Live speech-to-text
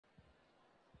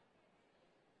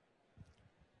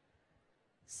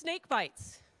Snake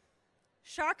bites,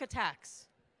 shark attacks,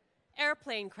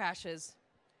 airplane crashes,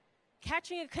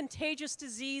 catching a contagious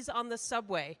disease on the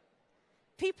subway.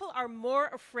 People are more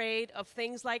afraid of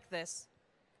things like this,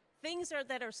 things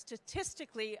that are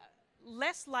statistically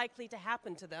less likely to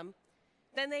happen to them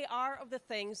than they are of the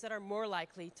things that are more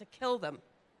likely to kill them.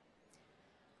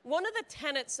 One of the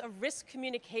tenets of risk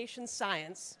communication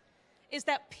science is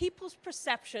that people's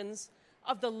perceptions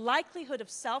of the likelihood of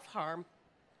self-harm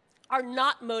are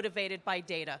not motivated by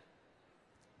data.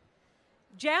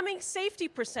 Jamming safety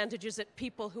percentages at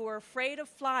people who are afraid of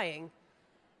flying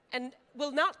and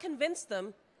will not convince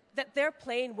them that their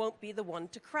plane won't be the one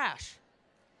to crash.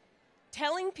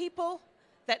 Telling people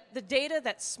that the data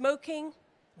that smoking,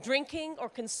 drinking, or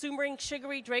consuming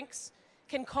sugary drinks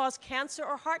can cause cancer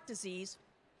or heart disease,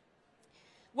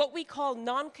 what we call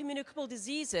non-communicable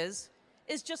diseases,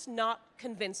 is just not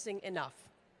convincing enough.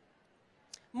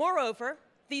 Moreover,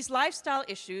 these lifestyle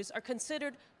issues are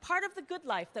considered part of the good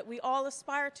life that we all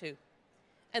aspire to,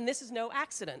 and this is no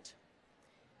accident.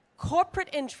 Corporate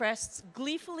interests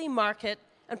gleefully market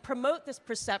and promote this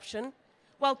perception,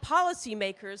 while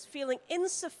policymakers, feeling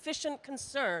insufficient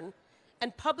concern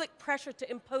and public pressure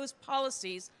to impose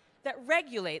policies that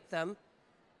regulate them,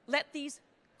 let these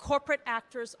corporate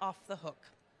actors off the hook.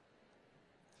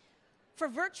 For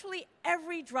virtually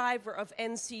every driver of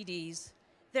NCDs,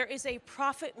 there is a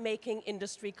profit-making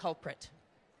industry culprit.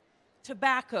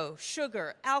 Tobacco,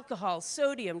 sugar, alcohol,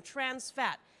 sodium, trans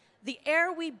fat. The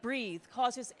air we breathe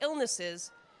causes illnesses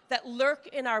that lurk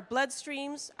in our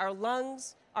bloodstreams, our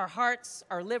lungs, our hearts,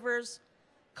 our livers,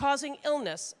 causing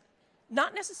illness,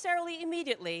 not necessarily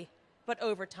immediately, but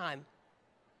over time.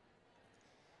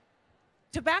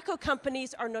 Tobacco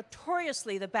companies are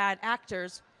notoriously the bad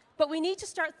actors, but we need to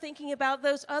start thinking about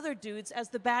those other dudes as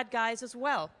the bad guys as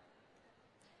well.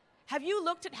 Have you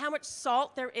looked at how much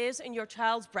salt there is in your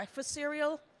child's breakfast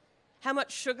cereal? How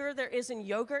much sugar there is in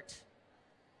yogurt?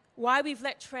 Why we've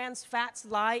let trans fats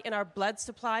lie in our blood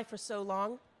supply for so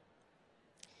long?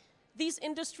 These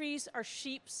industries are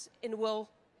sheep in wolves'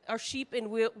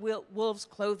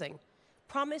 clothing,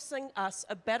 promising us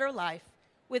a better life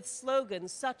with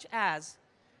slogans such as,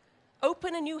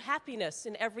 "Open a new happiness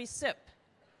in every sip,"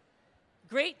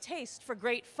 "Great taste for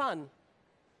great fun,"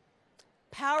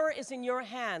 "Power is in your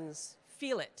hands,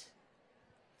 feel it."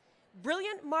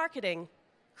 Brilliant marketing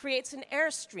creates an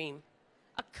airstream,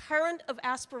 a current of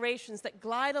aspirations that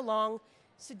glide along,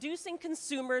 seducing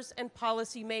consumers and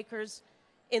policymakers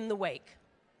in the wake.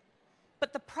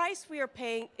 But the price we are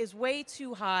paying is way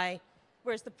too high,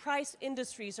 whereas the price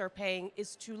industries are paying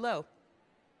is too low.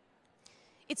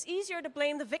 It's easier to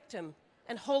blame the victim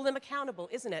and hold them accountable,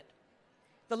 isn't it?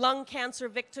 The lung cancer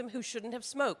victim who shouldn't have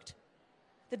smoked,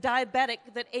 the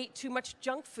diabetic that ate too much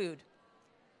junk food,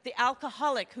 the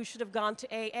alcoholic who should have gone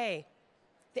to AA,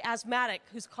 the asthmatic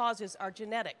whose causes are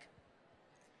genetic.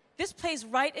 This plays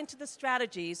right into the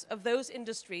strategies of those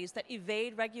industries that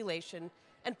evade regulation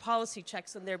and policy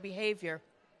checks on their behavior.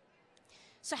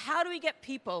 So how do we get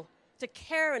people to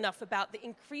care enough about the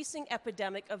increasing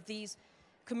epidemic of these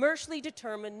commercially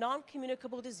determined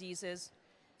non-communicable diseases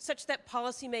such that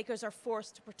policymakers are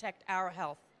forced to protect our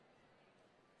health?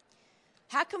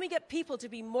 How can we get people to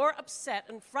be more upset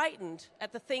and frightened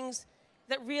at the things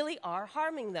that really are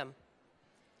harming them?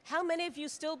 How many of you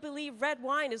still believe red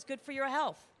wine is good for your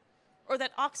health, or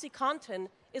that OxyContin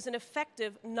is an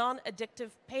effective,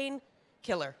 non-addictive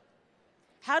painkiller?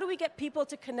 How do we get people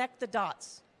to connect the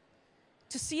dots,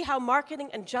 to see how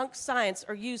marketing and junk science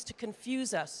are used to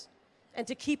confuse us and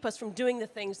to keep us from doing the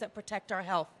things that protect our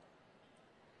health?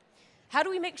 How do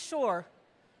we make sure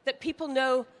that people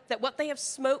know that what they have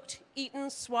smoked,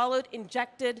 eaten, swallowed,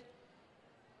 injected,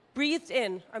 breathed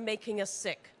in are making us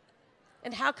sick?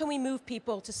 And how can we move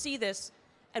people to see this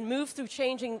and move through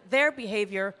changing their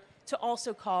behavior to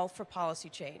also call for policy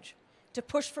change, to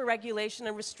push for regulation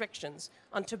and restrictions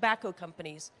on tobacco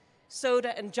companies,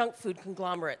 soda and junk food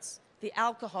conglomerates, the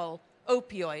alcohol,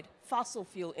 opioid, fossil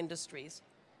fuel industries,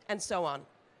 and so on?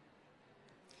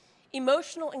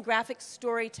 Emotional and graphic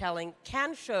storytelling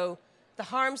can show the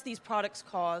harms these products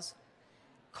cause,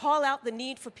 call out the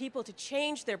need for people to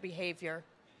change their behavior,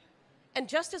 and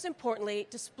just as importantly,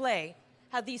 display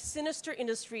how these sinister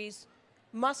industries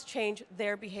must change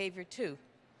their behavior too.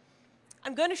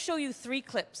 I'm going to show you 3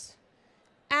 clips,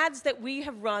 ads that we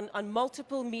have run on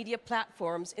multiple media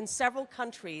platforms in several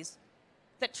countries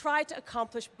that try to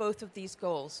accomplish both of these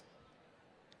goals.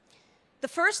 The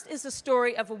first is the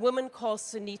story of a woman called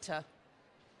Sunita.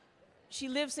 She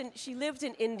lived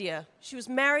in India. She was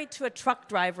married to a truck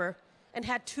driver and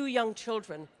had 2 young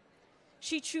children.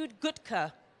 She chewed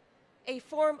gutka, a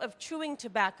form of chewing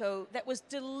tobacco that was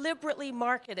deliberately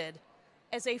marketed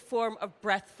as a form of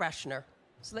breath freshener.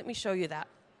 So let me show you that.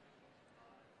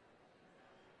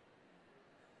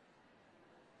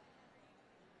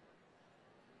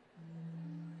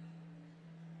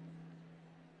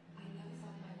 I never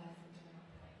thought my life would turn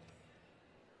out like this.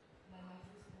 My life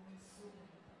was born sober,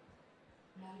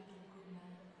 married to a good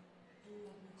man, 2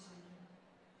 lovely children,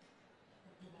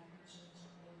 but tobacco changed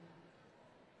all that.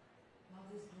 Now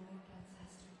this growing cancer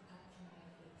has to be cut from my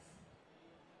face.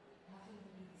 Nothing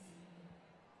will be the same anymore.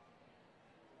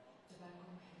 Tobacco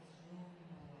has ruined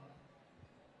my life.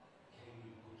 Can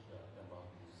you put that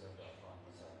Tambaku Zarda Pan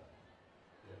Masala?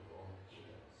 They're all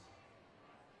killers.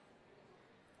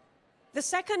 The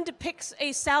second depicts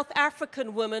a South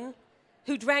African woman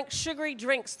who drank sugary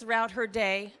drinks throughout her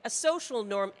day, a social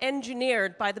norm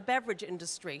engineered by the beverage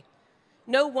industry.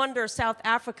 No wonder South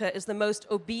Africa is the most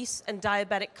obese and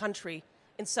diabetic country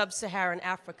in sub-Saharan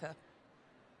Africa.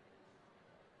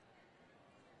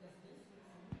 Does this look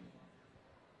familiar?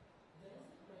 There's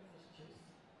a breakfast juice,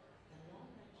 the long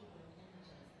natural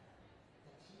energizer,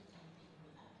 the tea time pick me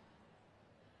up,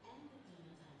 and the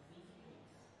dinner time fizzy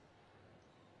drinks.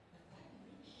 But that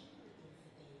mix sugary drinks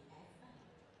a day adds up,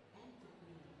 and the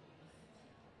green obesity,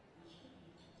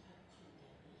 which could lead to type 2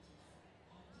 diabetes,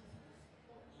 heart disease,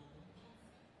 or even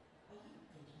cancer. Are you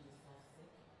thinking yourself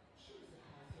sick? Choose a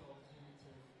healthier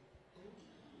alternative. Don't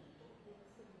eat, don't work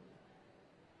for me.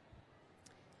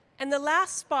 And the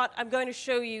last spot I'm going to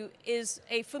show you is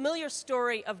a familiar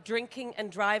story of drinking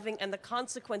and driving and the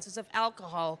consequences of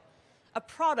alcohol, a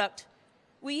product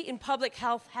we in public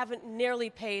health haven't nearly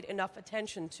paid enough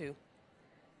attention to.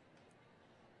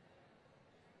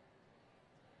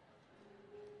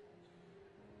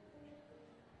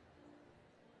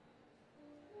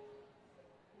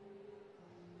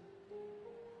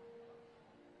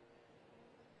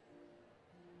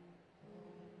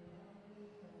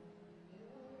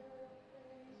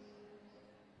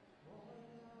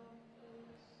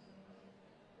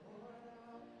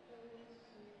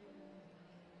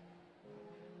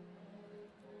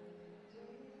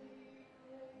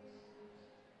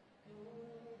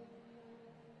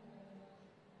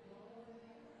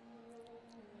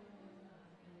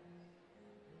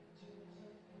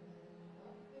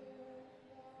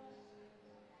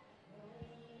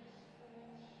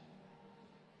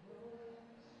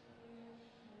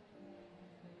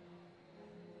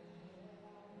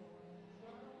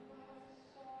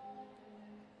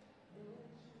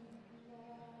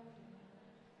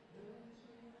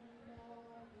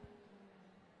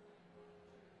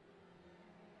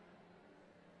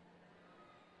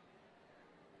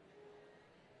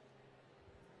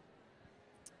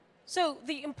 So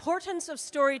the importance of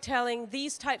storytelling,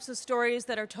 these types of stories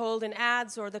that are told in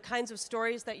ads or the kinds of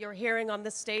stories that you're hearing on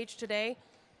this stage today,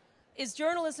 is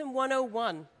journalism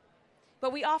 101.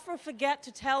 But we often forget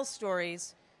to tell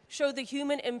stories, show the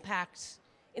human impact,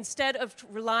 instead of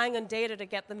relying on data to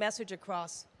get the message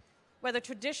across. Whether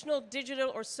traditional, digital,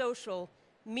 or social,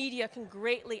 media can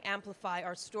greatly amplify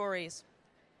our stories.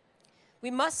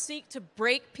 We must seek to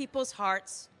break people's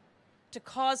hearts, to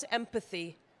cause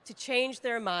empathy, to change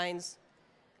their minds,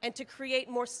 and to create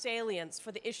more salience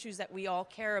for the issues that we all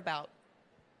care about.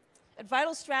 At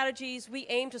Vital Strategies, we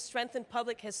aim to strengthen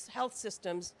public health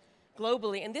systems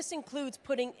globally, and this includes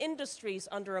putting industries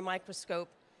under a microscope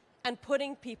and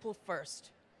putting people first.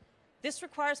 This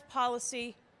requires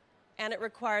policy, and it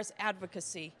requires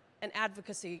advocacy, and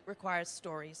advocacy requires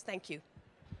stories. Thank you.